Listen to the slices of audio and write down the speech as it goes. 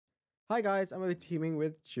Hi guys, I'm gonna be teaming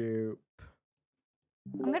with Jupe.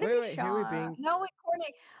 I'm gonna Wait, be who are we Shaw. being? No, wait,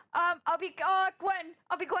 Courtney. I'll be Gwen.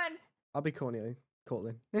 I'll be Gwen. I'll be Courtney.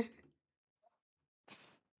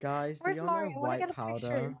 Guys, do Where's y'all know Mario? I wanna white get a powder?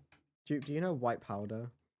 picture. Jupe, do you know white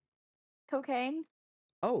powder? Cocaine.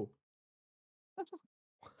 Oh!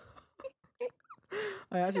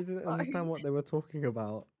 I actually didn't understand what they were talking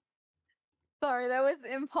about. Sorry, that was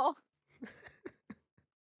impulse.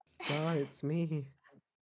 Star, it's me.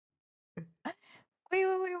 Wait,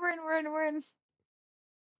 we're in.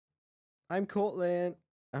 I'm Cortland.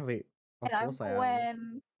 Oh wait, of And I'm course I am.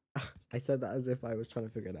 Gwen. I said that as if I was trying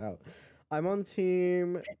to figure it out. I'm on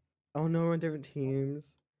team. Oh no, we're on different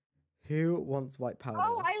teams. Who wants white powder?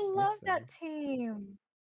 Oh, I Sniff love them. that team.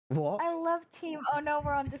 What? I love team. Oh no,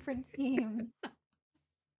 we're on different teams.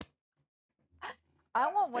 I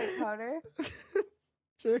want white powder.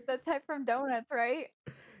 True. The type from donuts, right?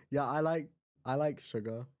 Yeah, I like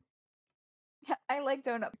sugar. I like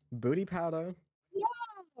donuts. Booty powder. Yo!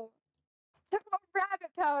 Talk about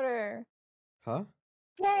rabbit powder. Huh?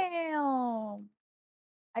 Damn.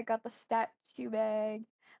 I got the statue bag.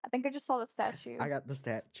 I think I just saw the statue. I got the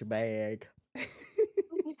statue bag.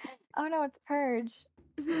 Oh no, it's Purge.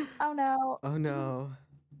 Oh no. Oh no.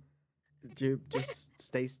 Jupe, just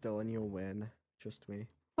stay still and you'll win. Trust me.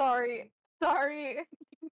 Sorry. Sorry.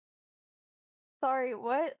 Sorry,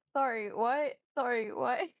 what? Sorry, what? Sorry,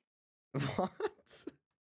 what? What?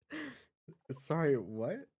 Sorry,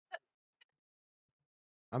 what?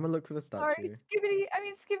 I'm gonna look for the statue. Sorry, Skibbity.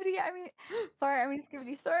 Sorry,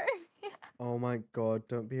 Skibbity. Sorry. Oh my god,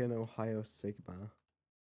 don't be an Ohio Sigma.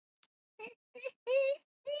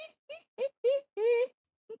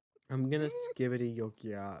 I'm gonna skibbity your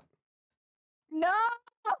gyat. No!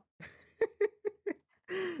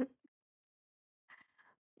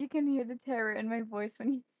 You can hear the terror in my voice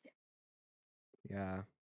when you say it. Yeah.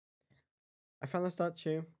 I found the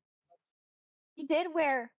statue. You did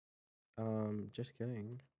where? Just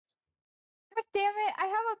kidding. God damn it, I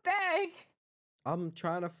have a bag! I'm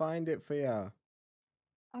trying to find it for ya.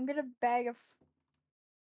 I'm gonna bag of...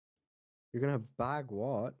 You're gonna bag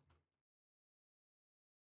what?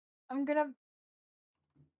 I'm gonna...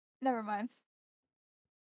 Never mind.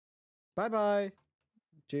 Bye-bye,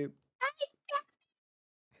 Jupe.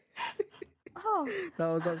 Oh. That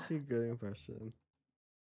was actually a good impression.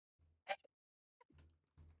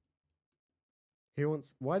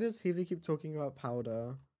 Why does Healy keep talking about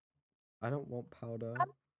powder? I don't want powder.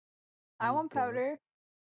 I want good. powder.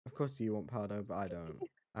 Of course you want powder, but I don't.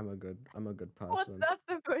 I'm a good person. What's that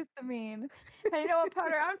supposed to mean? How do you know what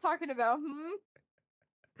powder I'm talking about,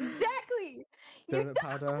 Exactly! Donut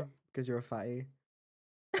powder, because you're a fatty.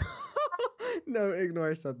 No,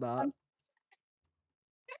 ignore I said that.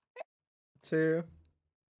 2.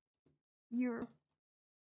 You're...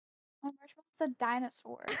 Oh, Marshmallow's a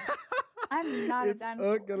dinosaur. I'm not a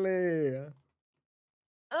dinosaur. It's ugly.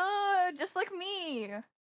 Ugh, just like me.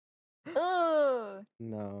 Ugh.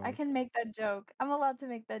 No. I can make that joke. I'm allowed to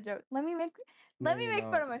make that joke. Let me make fun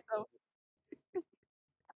of myself.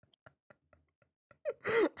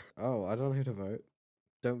 Oh, I don't know who to vote.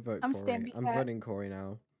 Don't vote Corey. I'm voting Corey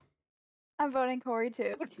now. I'm voting Corey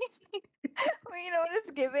too. Well, you know what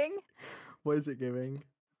it's giving? What is it giving?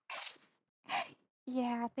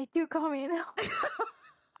 Yeah, they do call me an elf.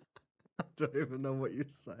 I don't even know what you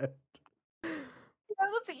said. You know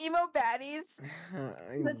those emo baddies?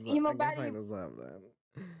 Those emo baddies. I deserve them.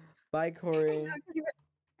 Bye, Corey.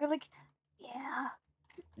 You're like, yeah.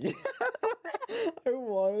 Yeah, I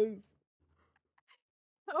was.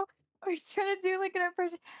 Oh, we're trying to do like an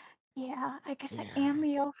impression. Yeah, I guess I am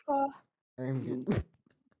the alpha. I'm good.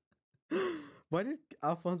 Why did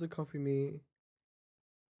Alfonso copy me?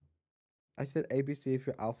 I said ABC if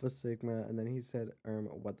you're Alpha Sigma, and then he said,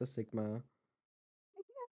 what the Sigma?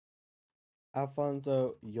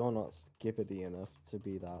 Alfonso, you're not skippity enough to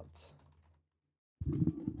be that.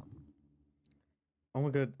 Oh my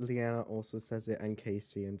god, Leanna also says it, and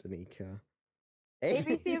Casey and Danica.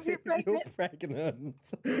 ABC if you're pregnant. You're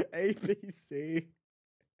pregnant. ABC.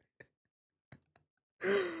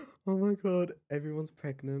 Oh my god, everyone's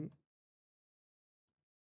pregnant.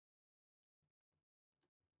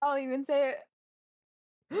 I'll even say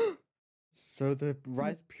it. So the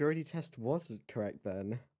rice purity test was correct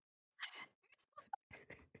then.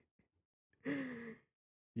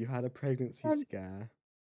 You had a pregnancy scare.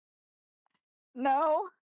 No,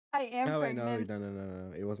 I am pregnant. Wait,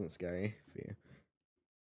 no. It wasn't scary for you.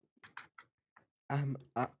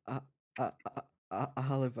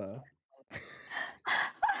 Oliver.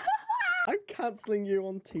 I'm cancelling you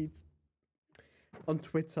on Twitter. On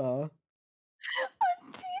Teets?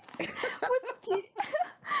 What's Teets?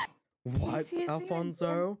 What, Casey is the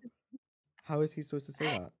Alfonso? How is he supposed to say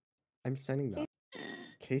that? I'm sending that.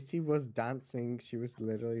 Casey was dancing. She was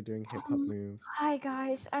literally doing hip hop moves. Hi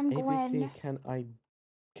guys, I'm ABC, Gwen.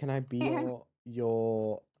 can I be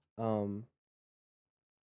your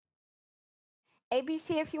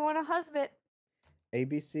ABC if you want a husband.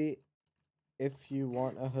 ABC if you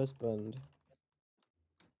want a husband?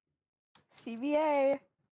 CBA.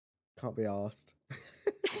 Can't be asked.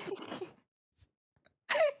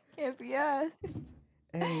 Can't be asked.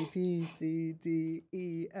 A B C D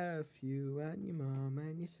E F, you and your mom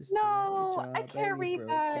and your sister No, and your I job can't and your read broke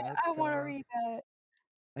that. ass I want to car. read that.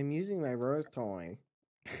 I'm using my rose toy.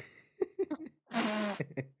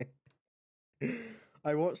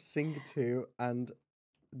 I watched Sing 2 and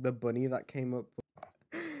the bunny that came up.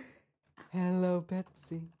 Hello,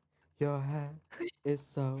 Betsy. Your hair is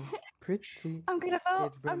so pretty. I'm gonna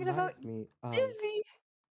vote. It I'm gonna vote reminds me of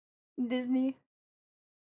Disney.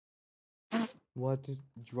 what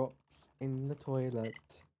drops in the toilet.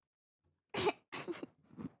 But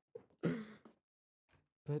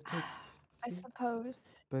it's I pretty, suppose.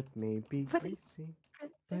 but maybe But greasy.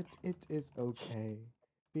 But it is okay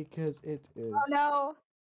because it is. oh no,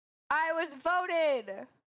 I was voted.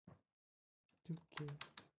 Dookie.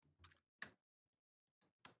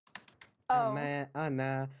 Oh, Man,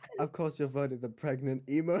 Anna, of course you voted the pregnant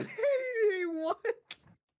emo lady. What?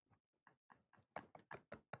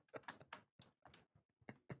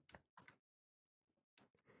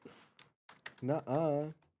 Nuh-uh.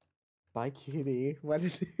 Bye, cutie. Why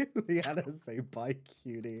did Leanna say bye,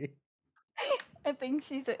 cutie? I think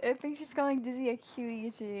she's calling Dizzy a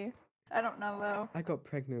cutie. I don't know though. I got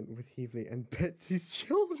pregnant with Heavely and Betsy's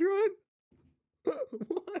children.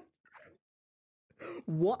 What?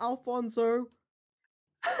 What, Alfonso?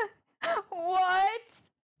 What?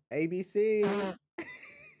 ABC.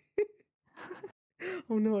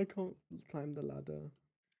 Oh no, I can't climb the ladder.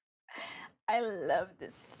 I love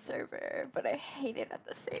this server, but I hate it at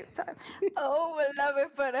the same time. Oh, I love it,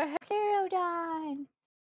 but I hate Pterodon.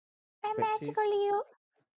 I'm magically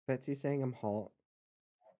Betsy's saying I'm hot.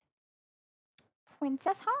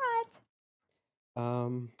 Princess Hot.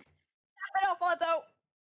 Alfonso.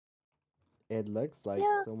 It looks like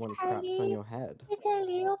Look, someone Charlie, crapped on your head. it's a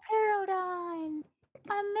little Pterodon.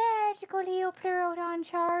 A magical little Pterodon,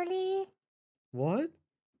 Charlie. What?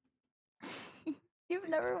 You've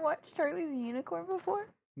never watched Charlie the Unicorn before?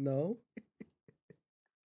 No.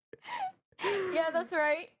 Yeah, that's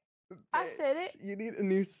right. I said it. You need a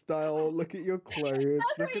new style. Look at your clothes.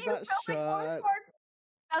 Look at that shirt.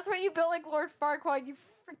 That's what you built like Lord Farquaad, you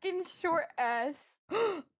freaking short ass.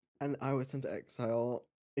 And I was sent to exile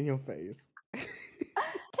in your face. Can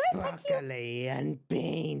I punch you? Broccoli and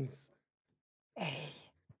beans. Hey.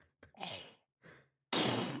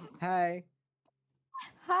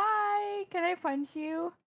 Hi, can I punch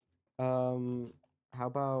you? How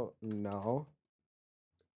about no?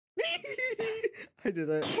 I did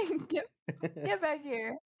it. Get back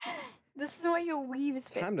here. This is why you weave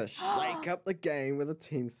spit. Time to shake up the game with a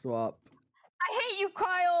team swap. I hate you,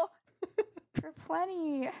 Kyle. For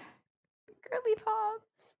plenty. Girly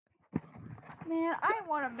pops. Man, I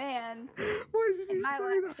want a man. Why did you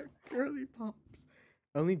say that? Girly pops.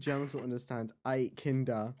 Only Germans will understand. I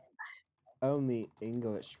Kinder. Only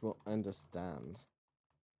English will understand.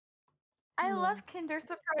 I love Kinder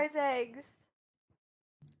Surprise eggs.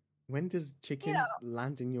 When does chickens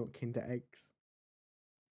land in your Kinder eggs?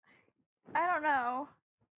 I don't know.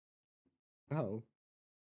 Oh.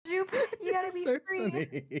 You gotta be so free.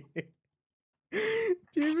 Funny. Do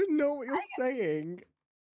you even know what you're saying?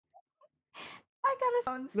 I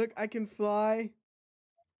got a Look, I can fly.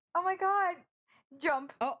 Oh my god.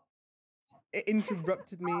 Jump. Oh, it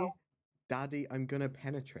interrupted me. Daddy, I'm gonna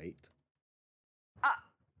penetrate.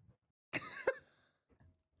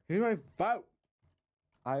 Who do I vote?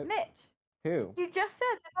 Mitch. Who? You just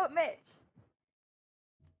said to vote Mitch.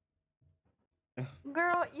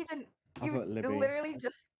 Girl, you didn't. I'll vote Libby. Literally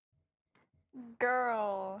just.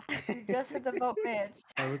 Girl, you just said to vote Mitch.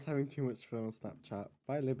 I was having too much fun on Snapchat.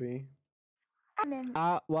 Bye, Libby. Then,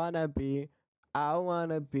 I wanna be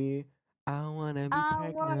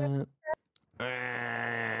pregnant.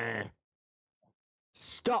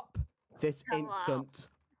 Stop this instant.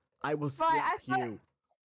 I will slap you.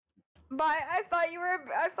 But I thought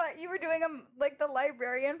you were doing like the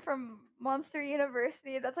librarian from Monster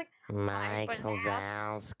University. That's like Michael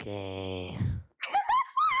Zalski.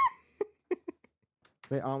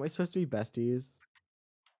 Wait, aren't we supposed to be besties?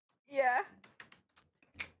 Yeah.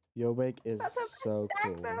 Your wig is so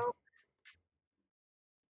cool. Though.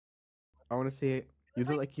 I want to see it. You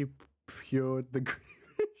look like you pured the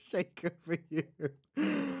shake over you.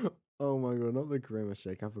 Grimace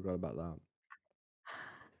shake. I forgot about that.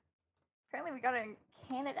 Apparently, we got it in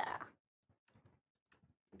Canada.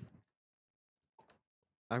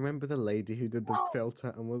 I remember the lady who did the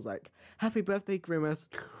filter and was like, "Happy birthday, Grimace."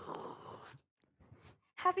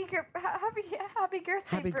 Happy birthday,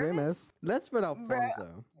 Happy Grimace. Grimace. Let's vote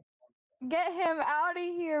Alfonso. Get him out of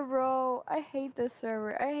here, bro. I hate this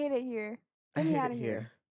server. I hate it here. I Get me hate out it of here.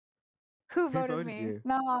 here. Who Who voted voted me? you?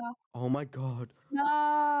 Nah. Oh my god.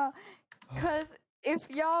 Nah. Cause if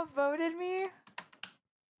y'all voted me,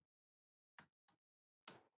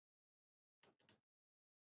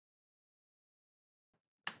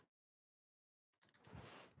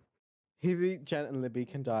 Heavy, Jen, and Libby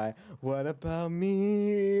can die. What about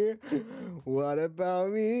me? What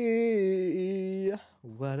about me?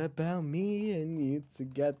 What about me and you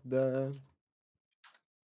together?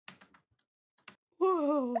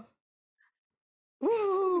 Whoa.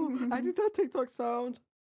 Whoa. I did that TikTok sound.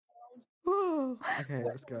 Whoa. Okay,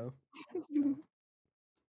 let's go.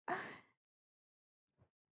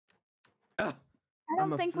 I I'm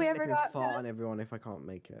don't a think we ever flipping got fart on past. everyone if I can't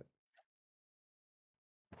make it.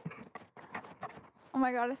 Oh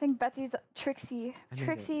my god, I think Betsy's Trixie. I made it.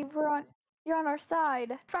 Trixie, you're on our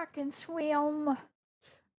side. Fucking swim.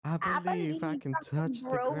 I believe I can touch the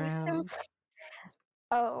grow some- ground.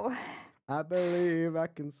 Oh. I believe I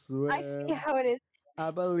can swim. I see how it is.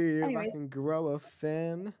 I believe I Anyways. can grow a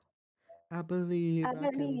fin. I believe I I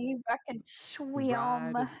can believe I can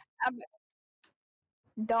swim. ride a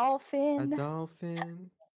Dolphin. dolphin.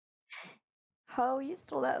 Oh, you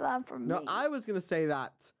stole that line from No, me. I was gonna say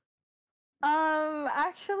that.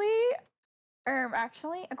 Actually,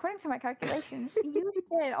 according to my calculations, you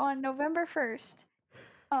said on November 1st,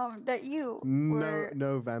 that you No, were.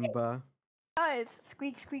 November. Guys,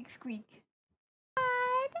 squeak, squeak, squeak.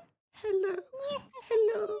 Farquaad. Hello.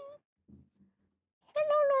 Hello.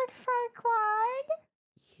 Hello, Lord Farquaad.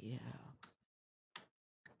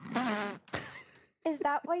 Yeah. Is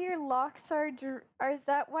that why your locks are? Or is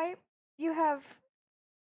that why you have?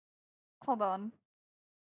 Hold on.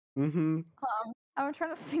 I'm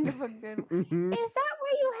trying to think of a good. Is that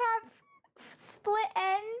why you have split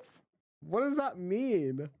ends? What does that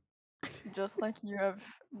mean? Just like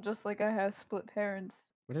I have split parents.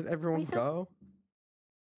 Where did everyone go?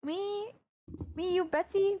 Me, you,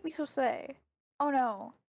 Betsy, we shall say. Oh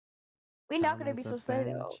no. We're not gonna be so say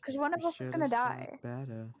though, because one of us is gonna die.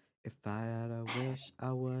 Better. If I had a wish,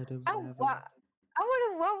 I would have Oh, never. what?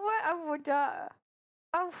 I would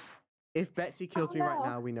oh. If Betsy kills me right no.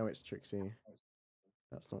 now, we know it's Trixie.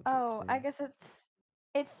 That's not Trixie. Oh, I guess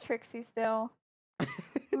it's Trixie still.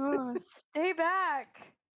 Ooh, stay back.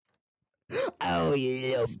 Oh,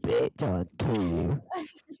 you little bitch, I'll kill you.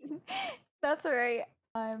 That's alright.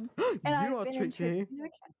 And you are Trixie.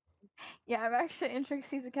 Yeah, I'm actually in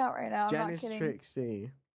Trixie's account right now. Jen I'm not is kidding.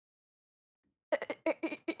 Trixie.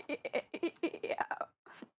 Yeah.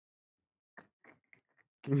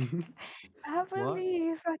 I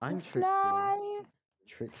believe I I'm can Trixie. fly.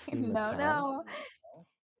 Trixie No.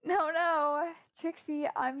 Trixie,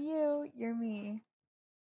 I'm you. You're me.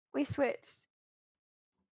 We switched.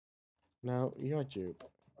 No, you're Jupe.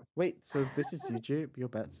 Wait, so this is you, Jupe? You're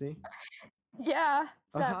Betsy? Yeah,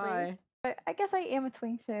 sadly. Oh, hi. But I guess I am a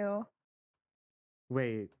twink too.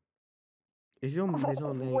 Wait. Is your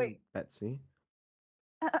middle name Betsy?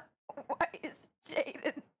 Why is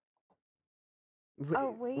Jaden?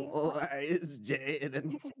 Wait. Why is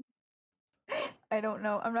Jaden? I don't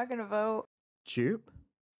know. I'm not gonna vote. Jupe?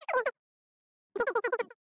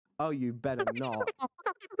 Oh, you better not.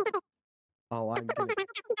 Oh, I'm gonna.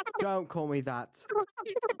 Don't call me that.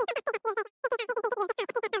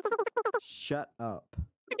 Shut up.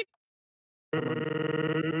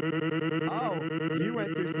 Oh, you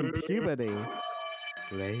went through some puberty.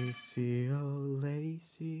 Lacy, oh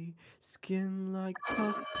Lacy, skin like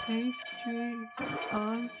puff pastry.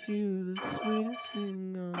 Aren't you the sweetest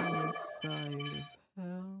thing on this side of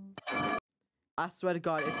hell? I swear to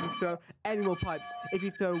God, if you throw any more pipes, if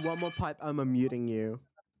you throw one more pipe, I'm unmuting you.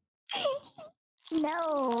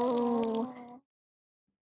 No.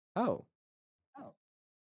 Oh.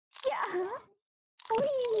 Yeah.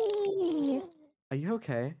 Whee! Are you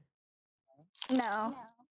okay? No.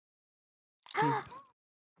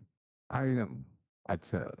 I am a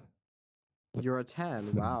 10. You're a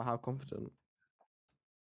 10. Wow, how confident.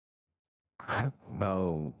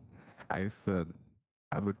 No, I said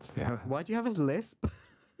I would say. Why do you have a lisp?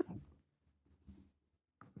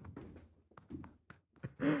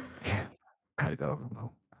 I don't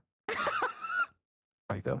know.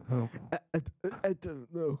 I don't know. I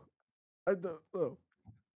don't know. I don't know.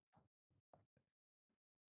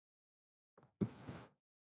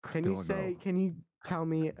 Can you Don't say? know. Can you tell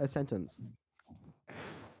me a sentence?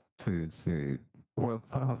 Please say, well,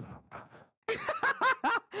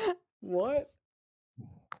 What?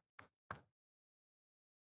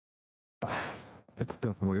 it's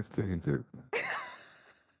the voice changer.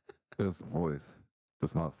 This voice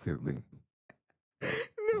does not suit me.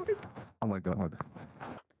 No. Oh my god.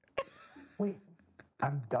 Wait,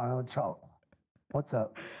 I'm Donald Trump. What's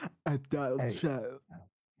up? A dialed Hey. show.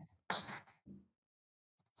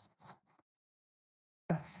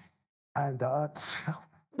 I'm Donald Trump.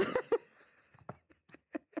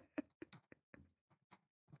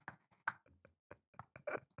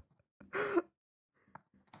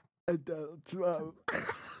 A dialed show.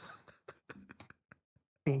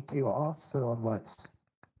 Thank you all so much.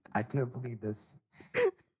 I can't believe this.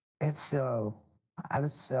 It's so, I'm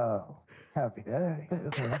so happy.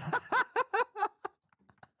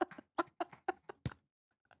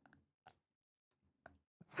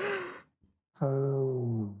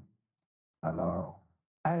 Oh, hello.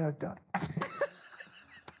 I am done.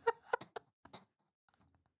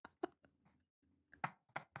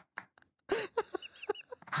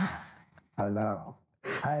 Hello.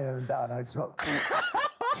 I am Donald Trump.